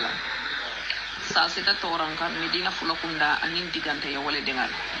sabale dengala sa sita toranka medina fulakunda anin digante ya wole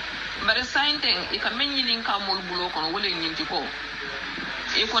dengala bare sainten e ka menyin ka mol bulo kono wole nyinti ko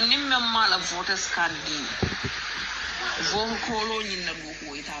e ko nimme mala voters card di vo kolo nyinna bu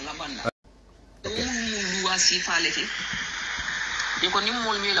ko ita labanda luwa sifalete e ko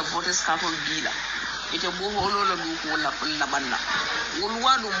nimmol me la voters card di la ite bo holo la du ko la banna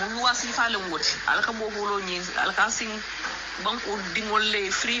wulwa do mulwa sifale ngoti alka bo holo nyi alka sing banko dingol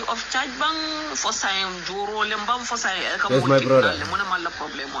le free of charge bang fo sayam joro le mbam fo say alka mo le mona mal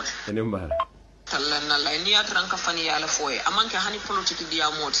problem mot ene mbal talana la ni atranka fani yala foye amanke hani politique dia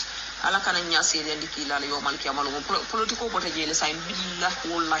mot ala kana nyasi de ndiki la yo mal kiamal politiko bote jele say billah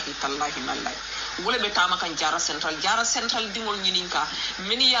wallahi tallahi nallahi wole be tama kan jara central dingol nyininka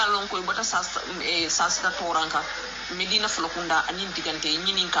meni ya lon koy bota sasta toranka medina fulakunda anin digante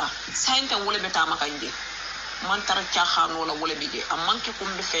nyininka sainta wole be tama kan je man tara chakhano la wole beje amanke kum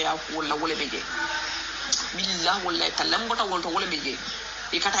be feya ko la wole beje billah wallahi tallam bota wolto wole beje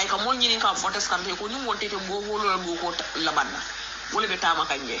e katay ka mol nyininka votes kan ko ni wontete bo wolo la go labanna wole be tama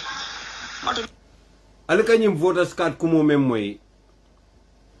kan je alka nyim voters card kumo mem moy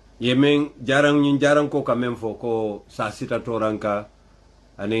yemen jarang ko ka mem fo ko sa sita toranka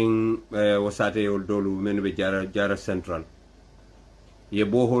anin wasate yol dolu men be jara central ye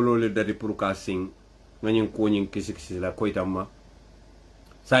bo holo le dadi pour ka sing ngani ko nyin kisiksi la ko itamma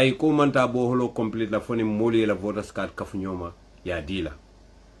sai ko manta bo holo complete la foni moli la voters card ka funyoma ya dila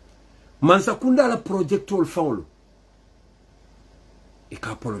man sakunda la projectol fawlo e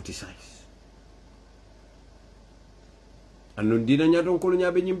ka politicize anon dina nyaton ko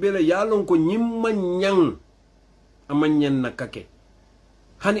nyaabe nyimbele yalon ko nyimma nyang amanyen nakake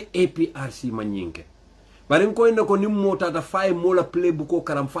hani APRC manyinke barin ko inda ko nimmo tata fay mola play buko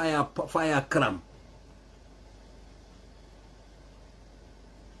karam faya kram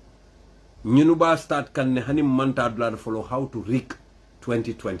ñunu ba start kan ne hani manta dula follow how to rig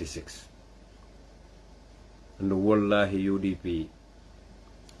 2026 and wallahi UDP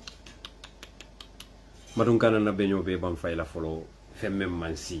madun kana na benyo be bam fayla follow femme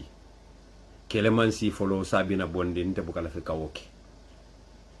mansi kele mansi follow sabina bondi nte bukala fe kawoki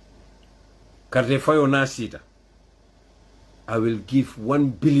carte fayo na sita I will give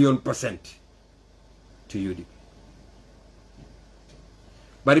 1 billion% to UDP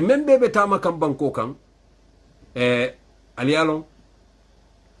bari membe be tama kam banko kan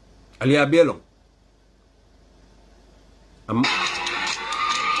aliya belong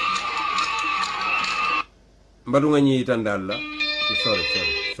mbadu nga ñi tandal la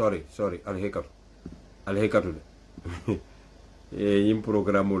sorry alhekatu de yim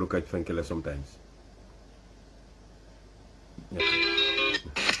programme lu kacc fankele sometimes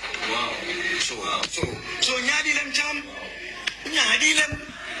so ñaadi lem cham ñaadi lem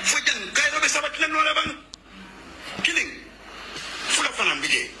fo jang kay robe sabat lem no la bang kiling fula fanam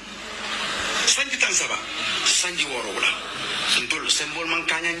bide sanji tan saba sanji woro wala ndol symbol man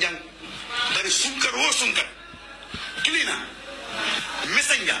kanya jang dari sunkar wo sunkar kilina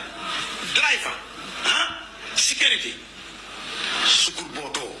messenger driver security sukur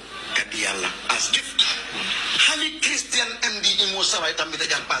boto kadi yalla as gift hali christian md imo saway tambi da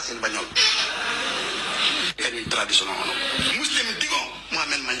jang passen bañol yani traditional ono muslim digo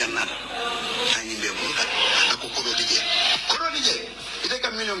mohammed manjanata hani be bu ako ko do dige ide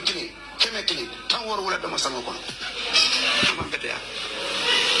kam million kini keme kini tan wor wala dama sango kono tamam bete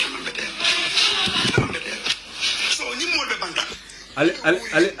so ni mo be banta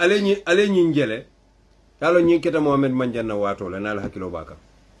ale ñi ngele yalo ñi keta mohammed manjanna wato la nal hakilo baka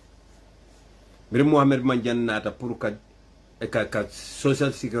bir mohammed manjanna ta pour ka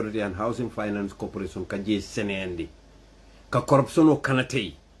social security and housing finance corporation ka je senendi ka corruption o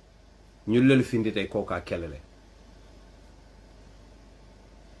kanatei ñu lel findite ko ka kelele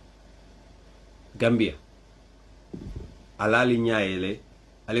Gambia alali nyaayele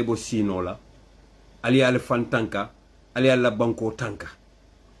ale bo sinola ali ale fantanka ali alla banko tanka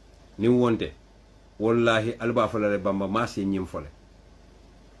ni wonde wallahi alba falale bamba masi nyim fole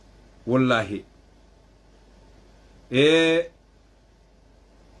wallahi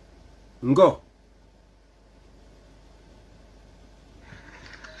ngo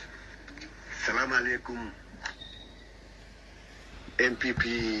Salam alaikum MPP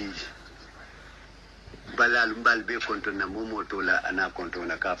balal mbal be konto na momo to la ana konto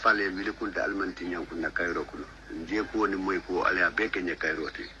na ka fale wili kunta almanti nyankunna kayro kuno je ko ni moy ko ala be kenya kayro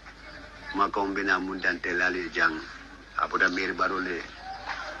ti ma ko mbina mun dante lale jang abuda meri barole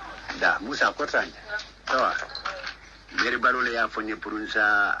da musa kotanya tawa meri barole ya fonye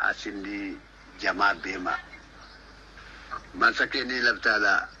purunsa asindi jama bema masake ni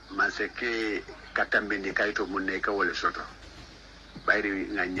laftala masake katambindi kayto munne ka wala soto bayri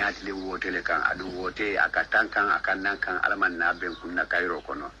nga nyaati le wote le kan adu wote akatankan akanankan alaman na ben kunna kayro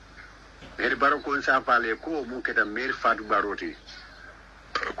kono meri baro kon sa pale ko mun keta meri fatu baroti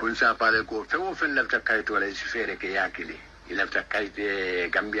kun sa pale ko fewo fen lafta kayto la sifere ke yakili ilafta kayte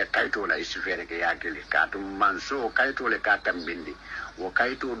gambia kayto la sifere ke yakili katum manso kayto le katambindi wo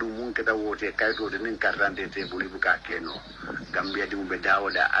kayto du mun keta wote kayto de nin karante te buli buka keno gambia di be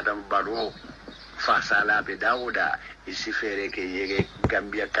dawda adam baro fasala be dawda isifere ke yege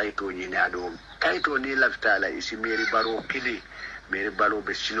gambia kayto ni nado kayto ni laftala isi meri baro kili meri baro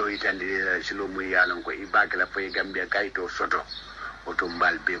be silo itande silo mu yalon ko ibakala fay gambia kayto soto oto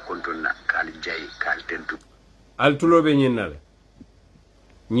mbal be kontonna kal jay kal tentu al tulobe nyinnale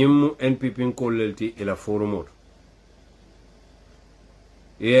nyimmu NPP ko lelti ila forumo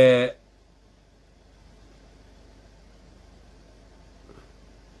ye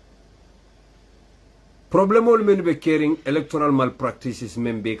problem ol men be caring electoral malpractices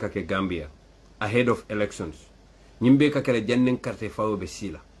men be kake Gambia ahead of elections nyimbe kakele jannen carte fawo be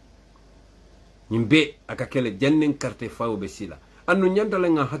sila nyimbe akakele jannen carte fawo be sila annu nyantale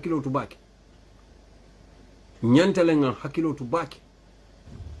nga hakilo tubaki nyantale nga hakilo tubaki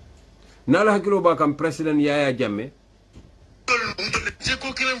nala hakilo ba kam president Yahya Jammeh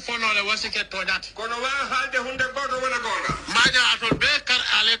jiko kirim fono le wasike tojat kono wa halde hunde goto wona gonga maja atol be kar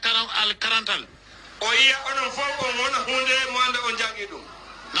ale karam al karantal o iya onon fofo wona hunde mo anda on jangi dum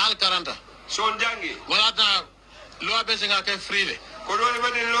nal karanta so jangi wala ta lo be singa ke freele ko do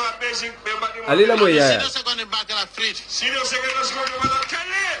wadi lo be sing be mbadi alila mo Yahya sino seconde bakala free sino seconde wala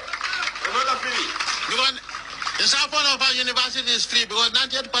kale wala free because the South of university is free because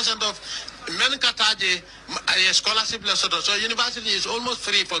 98% of men kataje scholarship le soto so university is almost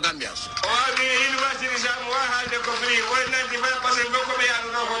free for Gambians oh the university is halde ko free why 95% ko be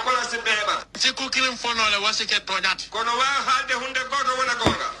yanu ko scholarship beba ci ko kirim fono le wasike tojat kono wa halde hunde goto wona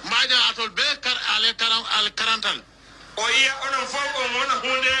gonga maja atol be kar ale karam al karantal o iya onon fofo wona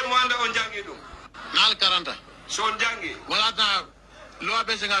hunde mo anda on jangi dum nal karanta so jangi wala ta lo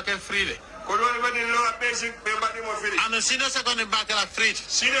be singa ke free le ko do wadi lo basic be mbadi mo free ana sino seconde bakala free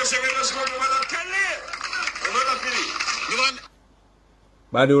sino seconde wala kale wala free diwan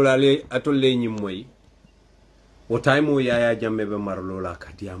badu lale atolle nyim moy o time o Yahya Jammeh be marlo la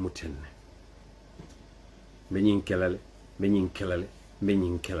kadiya mutenne be nyin kelale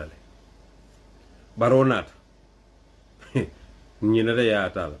baronat nyina da ya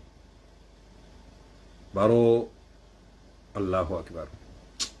taala baro Allahu akbar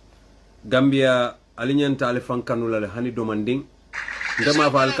Gambia alinyanta alifan kanula le hani domanding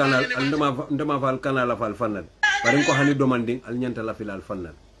ndama fal kanal la fal fanal bari ko hani domanding alinyanta la fil al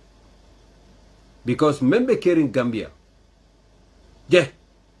fanal because membe caring Gambia je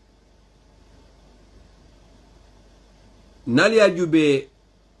nali ajube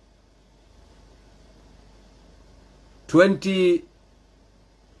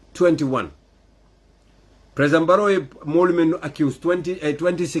 2021 President Barrow molu men accused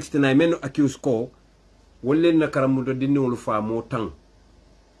 2069 men accused ko wolle na karamudo dinni wolu fa mo tan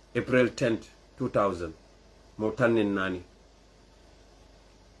April 10th 2000 mo tanin nani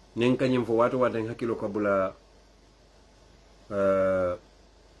nen kanyem fo wato waden hakilo ko bula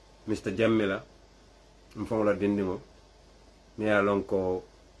Mr. Jammeh mfon la dinni mo me ya lonko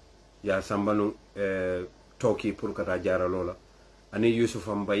ya sambanu toki pour kata jara lola ani Yusuf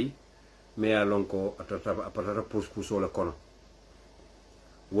Mbay me ya lonko atata pousse la kono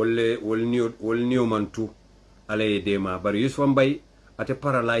wol niyo mantu ale dema bari Yusuf Mbay ate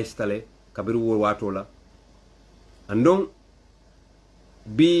paralyzed tale kabiru wo wato la andon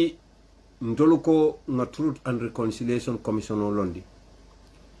bi ntoluko nga Truth and Reconciliation Commission o londi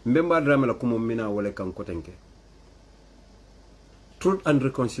mbemba drama la kumo mina wole kan kotenke Truth and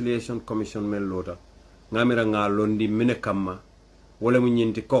Reconciliation Commission men lota ngamira nga londi mine kamma wala mu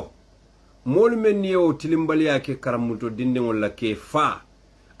nyinti ko mol men yew tilimbali yake karamuto dinde wala ke fa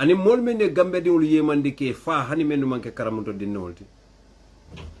ani mol men ne gambe diwul yemandi ke fa hani men manke karamuto dinde wolti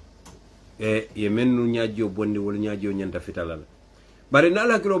ye men nu nyaajo bondi wala nyaajo nyanda fitalala But in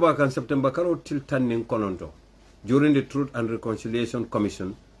Alakiloba can September Karo till Tanning Kononto, during the Truth and Reconciliation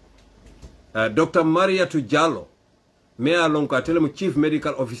Commission, Dr. Maria Tujalo, Mayor Lonka, tell him Chief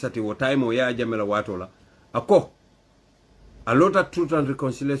Medical Officer to Wotaimo Yahya Jammeh Watola, Ako, a lot of Truth and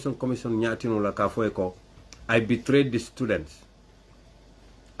Reconciliation Commission Nyatino la Kafoeko, I betrayed the students.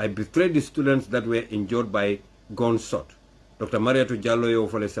 I betrayed the students that were injured by gunshot. Dr. Maria Tujalo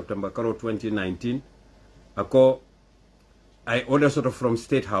for September Karo 2019, Ako, I order sort of from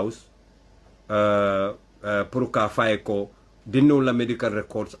State House, Puruka Faeko, didn't la medical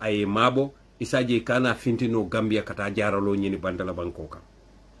records, I mabo, isaje kana fintino Gambia kata jaralo nyini bandala bankoka.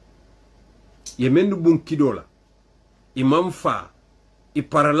 Yemendu bun kidola, imam fa, I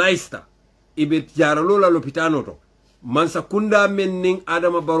paralyzed, ibet jaralo la lopitano to, mansa kunda menning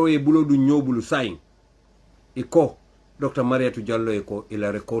Adama Barrow e bulo du nyobulu saing. Iko, Dr. Maria Tujalo eko,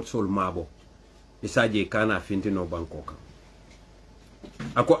 ila record sol mabo, isaje kana fintino bankoka.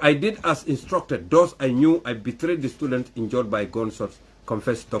 I did as instructed, thus I knew I betrayed the students injured by gunshots,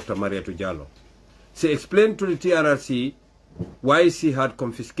 confessed Dr. Maria Tujalo. She explained to the TRRC why she had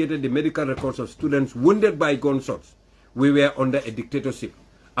confiscated the medical records of students wounded by gunshots. We were under a dictatorship.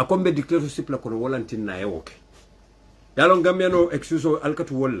 Akombe dictatorship la kono walantin na ewoke. Yalon Gambia no excuse alka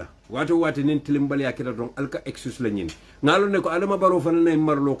tu wala. Watu nin tilimbali akita don alka excuse la nyini. Ngalo ne ko Adama Barrow fana na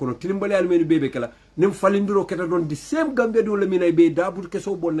marlo kono tilimbali almeni bebe kala nim falindiro keta don the same Gambia do le mina be dabut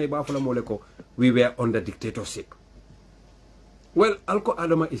keso bonna ba fala mole ko we were under dictatorship. Well, alko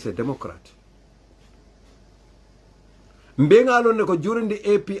Adama is a Democrat. Mbengalo ne ko during the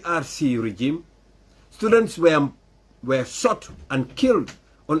APRC regime, students were shot and killed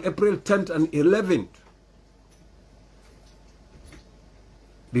on April 10th and 11th.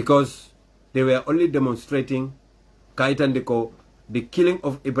 Because they were only demonstrating Kaitandiko, the killing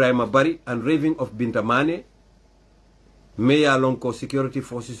of Ibrahim Bari and raving of Bintamane, Meya Lonko security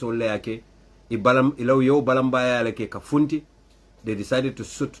forces o leake, Ilayo Balambaya leke Kafunti, they decided to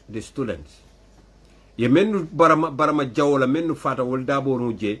shoot the students. Yemenu Barama Jaola Menu Fata Woldabo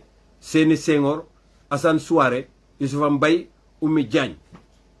Ruje, Seni Senghor, Asan Suare, Yusufambai Umi Jan.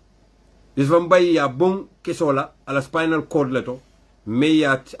 Yusufambai ya bon kesola a la spinal cord leto. May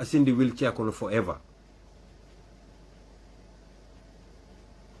at in the wheelchair kono forever.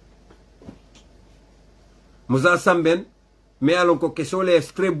 Muza Samben, me alonko kesole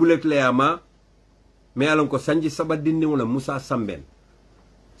stray bullet le ama, me alonko sanji sabadini wala Musa Samben.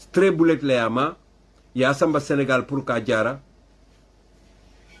 Stray bullet le ama, ya samba Senegal pour Kajara.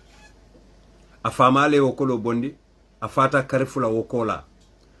 Afama le okolo bondi, afata karifula okola.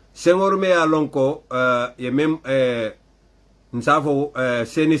 Senghor me alonko, ye mem, Nsafo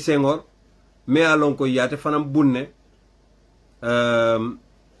Seni Senghor me alonko yate fanam bunne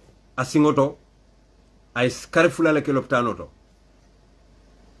asingoto ay karifula la ke loptanoto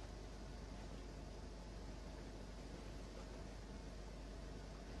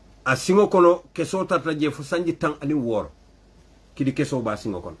asingo kono keso tata je fu sanji tang ani wor kidi keso ba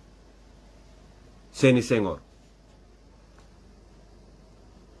singo kono Seni Senghor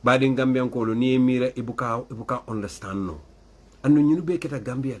badi Gambian ko lo ni mira ibuka understand no anu ñunu be keta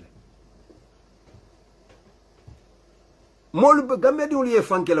Gambia le molu be Gambia di wuli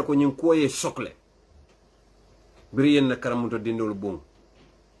fanke la ko ñin ko ye sokle biri yen na karamuto dindol bon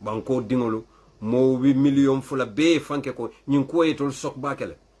banko dingolu mo 8 million fula be fanke ko ñin ko ye tol sok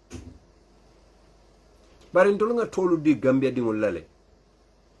bakele bari ndol nga tolu di Gambia dingol lale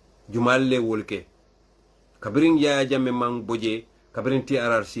jumal le wolke kabirin Yahya Jammeh man boje kabirin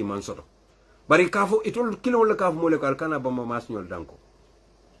TRRC man soto bari kafo itol kilo la kafo mole ko alkana bamba masñol danko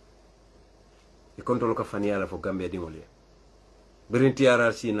e kontrol ka faniala fo Gambia dingole birin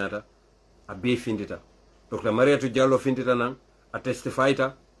TRRC nata a be findita Dr. Maria Tujalo findita nan a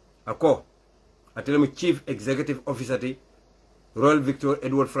testifyta ako atelemu Chief Executive Officer ti Royal Victor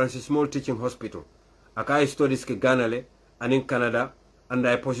Edward Francis Small Teaching Hospital aka studies ke ganale anin Canada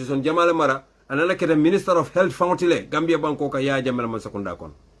anda position jamala mara anana ke Minister of Health Fountile Gambia banko ka Yahya Jammeh man sakunda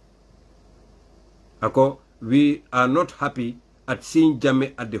kon Ako, we are not happy at seeing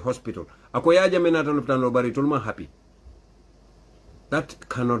Jammeh at the hospital. Ako Yahya Jammeh nata lopitano bari tulma happy. That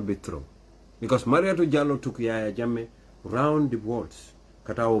cannot be true. Because Maria Tujalo took Yahya Jammeh round the world.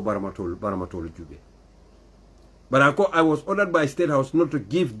 Katao Baramatol Jube. But Ako, I was ordered by State House not to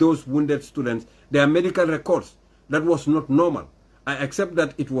give those wounded students their medical records. That was not normal. I accept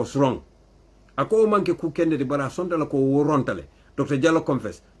that it was wrong. Ako manke kukende di bara sondala ko worontale. Dr. Jallo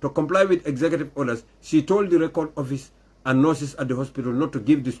confessed. To comply with executive orders, she told the record office and nurses at the hospital not to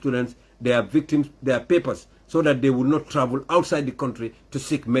give the students their victims their papers so that they would not travel outside the country to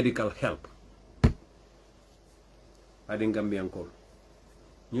seek medical help. I didn't Gambian call.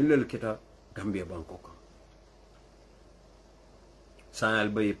 ñullel kita Gambia banko kan sanal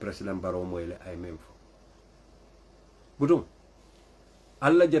bayi president Barrow moyle ay même fo butum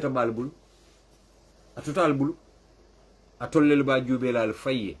alla jata bal bul atutal bul atollel ba jubelal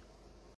fayye